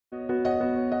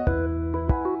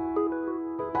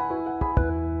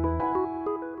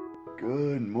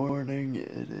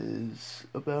is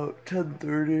about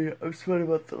 10:30. I've spent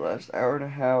about the last hour and a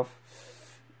half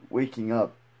waking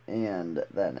up and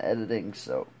then editing,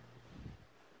 so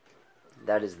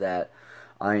that is that.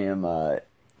 I am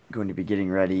going to be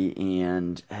getting ready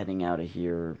and heading out of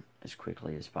here as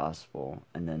quickly as possible,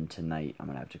 and then tonight I'm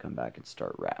going to have to come back and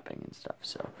start rapping and stuff,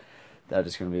 so that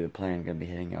is going to be the plan. I'm going to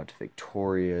be heading out to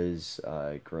Victoria's,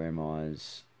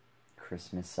 grandma's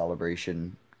Christmas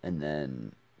celebration, and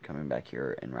then coming back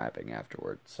here and rapping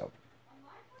afterwards. So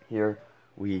here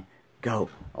we go.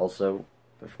 Also,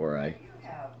 before I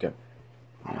go,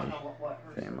 my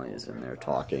family is in there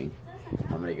talking.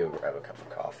 I'm gonna go grab a cup of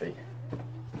coffee.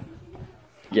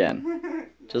 Again,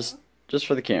 just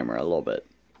for the camera a little bit.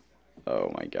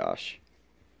 Oh my gosh.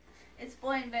 It's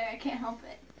blind there, I can't help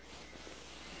it.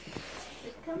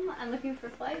 I'm looking for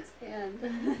flights and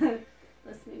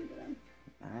listening to them.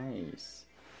 Nice.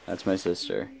 That's my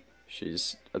sister.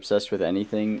 She's obsessed with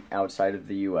anything outside of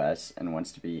the U.S. and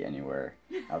wants to be anywhere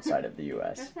outside of the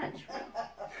U.S. That's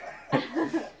not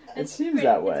true. It seems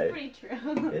that way. It's pretty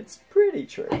true. It's pretty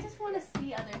true. I just want to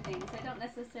see other things. I don't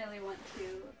necessarily want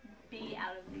to be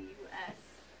out of the U.S.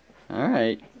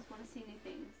 Alright. I just want to see new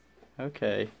things.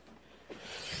 Okay.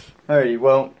 Alrighty,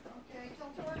 well,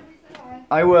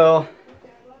 I will.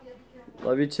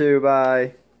 Love you too,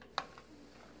 bye.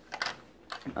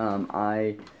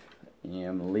 I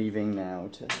am leaving now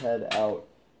to head out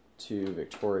to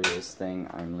Victoria's thing.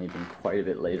 I'm leaving quite a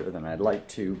bit later than I'd like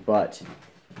to, but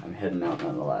I'm heading out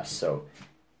nonetheless, so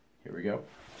here we go.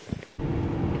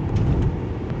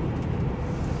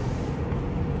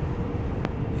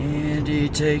 And he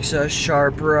takes a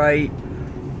sharp right.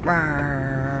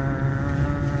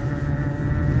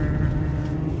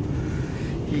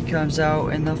 He comes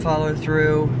out in the follow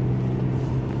through.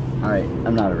 Alright,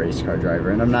 I'm not a race car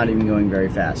driver, and I'm not even going very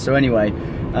fast. So anyway,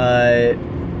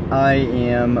 I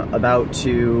am about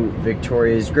to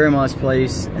Victoria's grandma's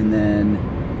place, and then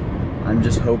I'm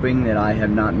just hoping that I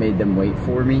have not made them wait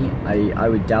for me. I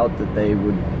would doubt that they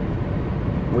would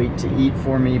wait to eat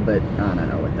for me, but I don't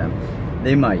know with them.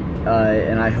 They might,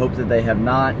 and I hope that they have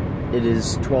not. It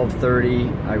is 12:30.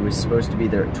 I was supposed to be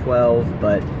there at 12,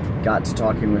 but got to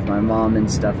talking with my mom and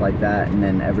stuff like that, and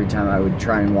then every time I would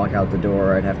try and walk out the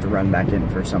door, I'd have to run back in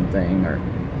for something, or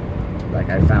like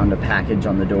I found a package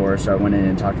on the door, so I went in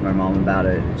and talked to my mom about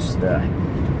it. It's just,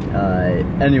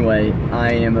 anyway,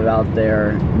 I am about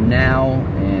there now,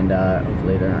 and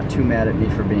hopefully they're not too mad at me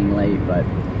for being late, but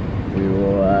we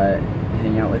will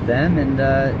hang out with them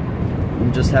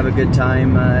and just have a good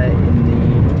time in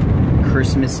the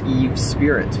Christmas Eve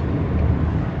spirit.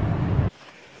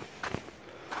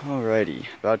 Alrighty,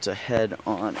 about to head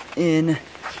on in,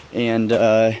 and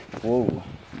whoa,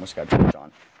 almost got tripped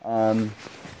on. I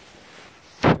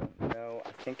don't know,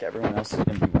 I think everyone else is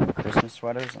going to be wearing Christmas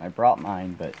sweaters, and I brought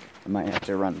mine, but I might have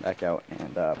to run back out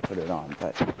and put it on.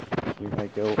 But here I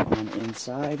go on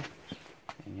inside,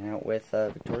 hanging out with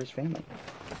Victoria's family.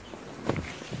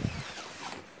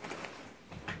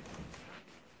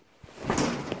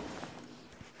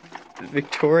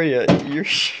 Victoria, your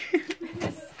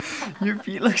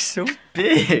feet look so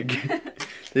big.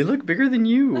 They look bigger than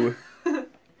you.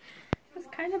 It's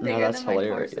kind of bigger that's than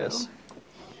hilarious. My torso.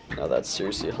 No, that's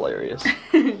seriously hilarious.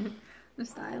 I'm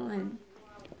styling.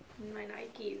 My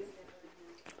Nikes.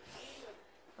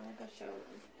 I'm gonna show them.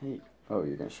 Hey, oh,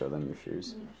 you're gonna show them your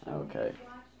shoes? Okay.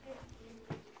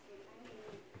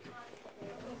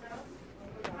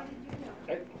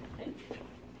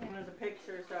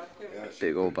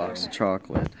 Big old box of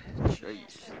chocolate.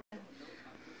 Jeez.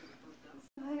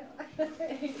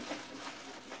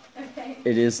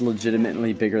 It is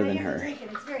legitimately bigger than her.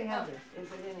 It's very healthy. Is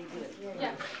it any good?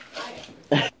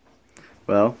 Yeah.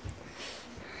 Well,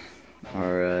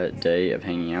 our day of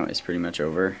hanging out is pretty much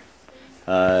over.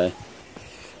 So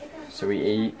we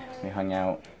ate, we hung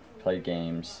out, played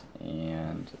games,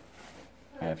 and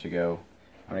I have to go.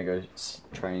 I'm gonna go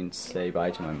try and say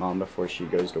bye to my mom before she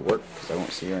goes to work, because I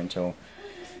won't see her until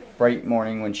bright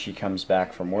morning when she comes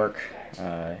back from work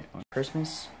on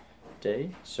Christmas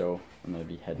Day. So I'm gonna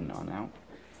be heading on out.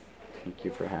 Thank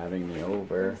you for having me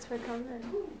over. Thanks for coming.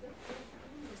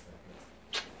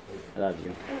 I love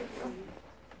you.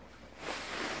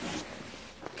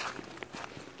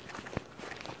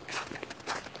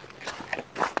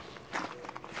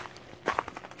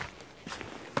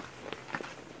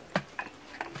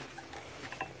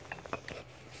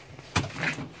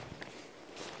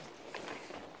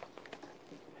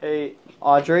 Hey,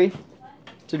 Audrey,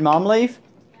 did Mom leave?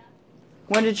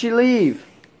 When did she leave?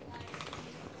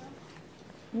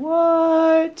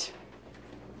 What?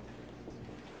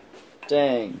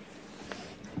 Dang.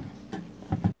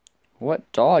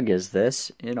 What dog is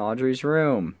this in Audrey's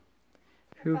room?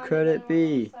 Who could it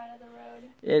be?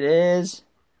 It is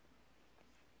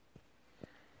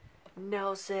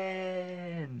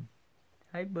Nelson.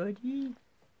 Hi, buddy.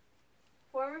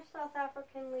 Former South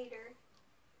African leader.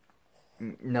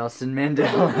 Nelson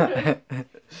Mandela.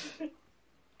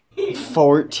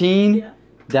 14? Yeah.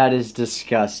 That is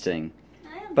disgusting.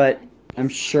 But I'm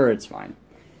sure it's fine.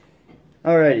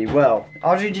 Alrighty, well,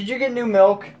 Audrey, did you get new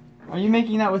milk? Are you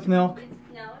making that with milk?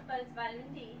 No, but it's vitamin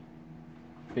D.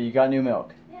 But you got new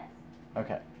milk? Yes.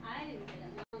 Okay. I didn't get it.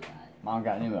 Mom got it. Mom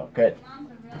got new milk. Good.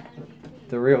 Mom's a real MVP.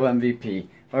 The real MVP.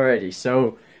 Alrighty,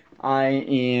 so I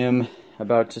am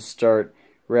about to start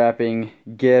wrapping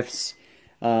gifts.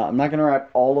 I'm not going to wrap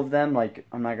all of them. Like,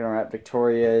 I'm not going to wrap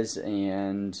Victoria's,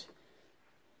 and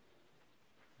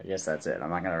I guess that's it. I'm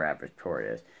not going to wrap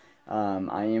Victoria's.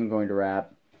 I am going to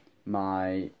wrap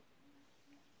my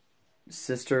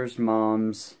sister's,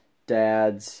 mom's,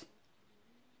 dad's,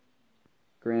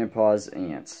 grandpa's,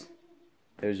 aunts.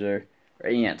 Those are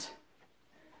aunt.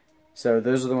 So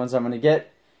those are the ones I'm going to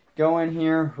get going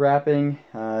here, wrapping.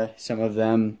 Some of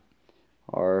them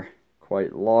are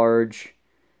quite large.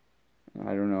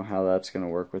 I don't know how that's going to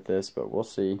work with this, but we'll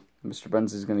see. Mr.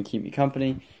 Buns is going to keep me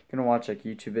company. Going to watch like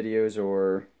YouTube videos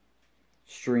or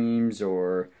streams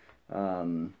or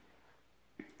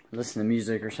listen to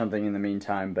music or something in the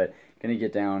meantime, but going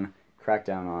to crack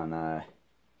down on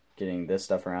getting this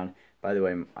stuff around. By the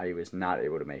way, I was not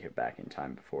able to make it back in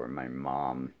time before my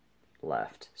mom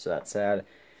left, so that's sad.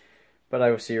 But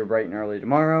I will see her bright and early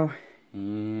tomorrow,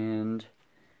 and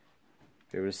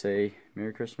be able to say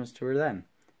Merry Christmas to her then.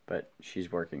 But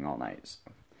she's working all night.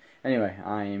 So. Anyway,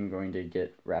 I am going to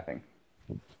get wrapping.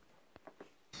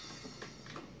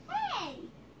 Hey!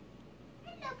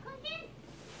 Hello, cousin.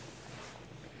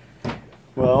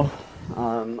 Well,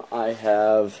 I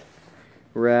have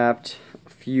wrapped a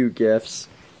few gifts,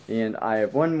 and I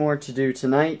have one more to do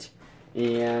tonight.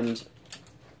 And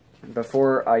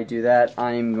before I do that,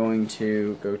 I'm going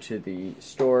to go to the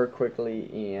store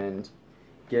quickly and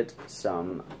get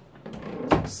some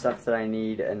stuff that I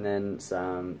need, and then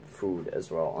some food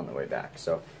as well on the way back.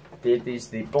 So, did these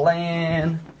the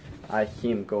plan. I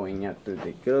am going out to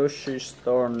the grocery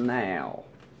store now.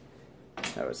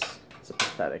 It's a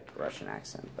pathetic Russian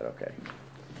accent, but okay.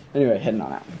 Anyway, heading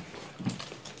on out.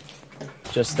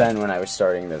 Just then when I was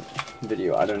starting the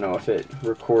video, I don't know if it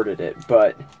recorded it,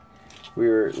 but we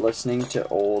were listening to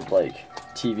old like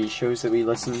TV shows that we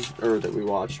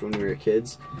watched when we were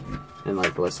kids, and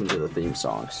like listened to the theme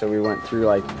song. So we went through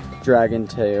like Dragon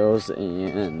Tales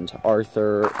and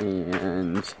Arthur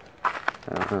and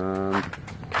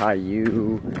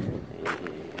Caillou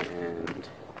and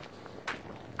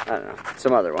I don't know,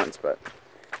 some other ones, but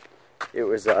it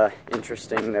was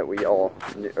interesting that we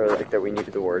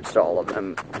needed the words to all of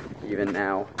them even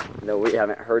now, though we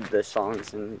haven't heard the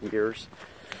songs in years.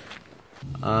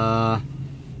 There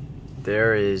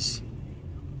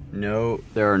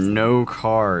are no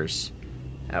cars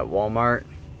at Walmart.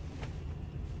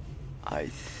 I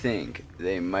think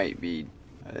they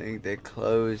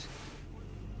close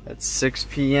at 6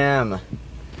 p.m.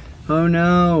 Oh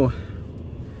no!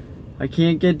 I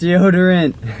can't get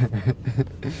deodorant!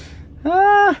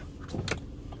 Ah!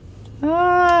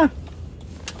 Ah!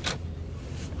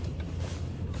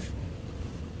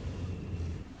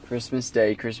 Christmas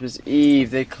Day, Christmas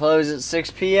Eve, they close at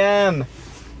 6 p.m.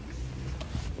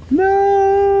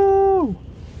 No!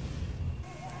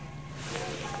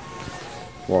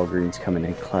 Walgreens coming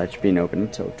in clutch, being open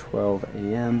until 12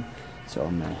 a.m. So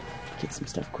I'm gonna get some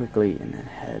stuff quickly and then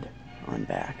head on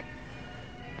back.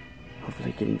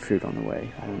 Hopefully getting food on the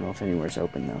way. I don't know if anywhere's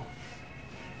open though.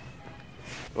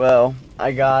 Well,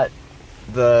 I got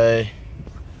the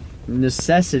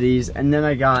necessities, and then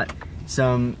I got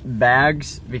some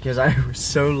bags because I was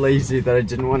so lazy that I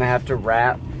didn't want to have to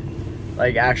wrap,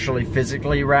 like actually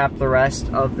physically wrap the rest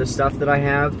of the stuff that I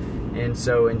have, and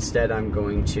so instead I'm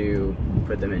going to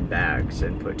put them in bags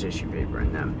and put tissue paper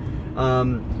in them.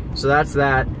 So that's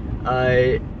that.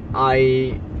 I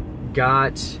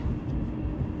got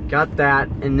that,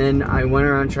 and then I went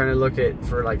around trying to look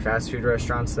for like fast food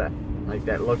restaurants that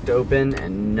looked open,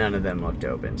 and none of them looked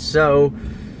open. So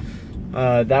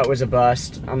that was a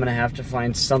bust. I'm gonna have to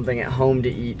find something at home to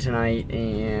eat tonight,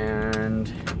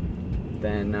 and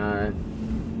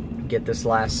then get this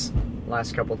last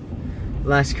couple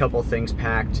things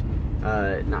packed.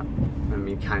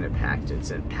 Kind of packed.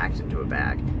 It's packed into a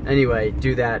bag. Anyway,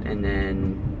 do that, and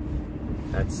then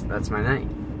that's my night.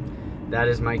 That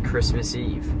is my Christmas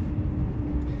Eve.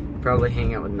 Probably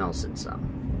hang out with Nelson some.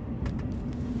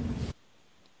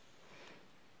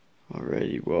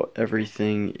 Alrighty, well,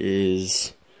 everything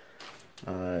is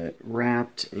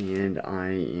wrapped, and I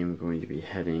am going to be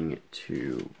heading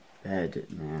to bed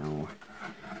now.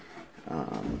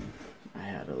 I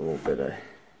had a little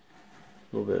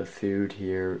bit of food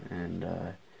here, and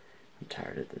I'm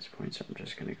tired at this point, so I'm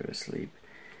just gonna go to sleep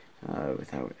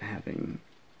without having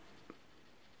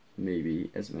maybe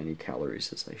as many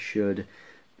calories as I should,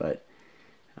 but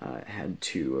I had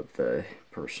 2 of the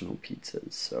personal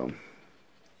pizzas, so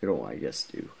it'll, I guess,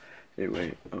 do.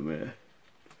 Anyway, I'm gonna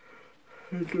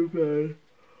head to bed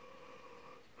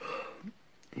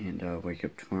and wake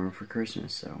up tomorrow for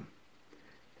Christmas, so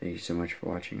thank you so much for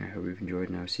watching. I hope you've enjoyed,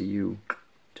 and I'll see you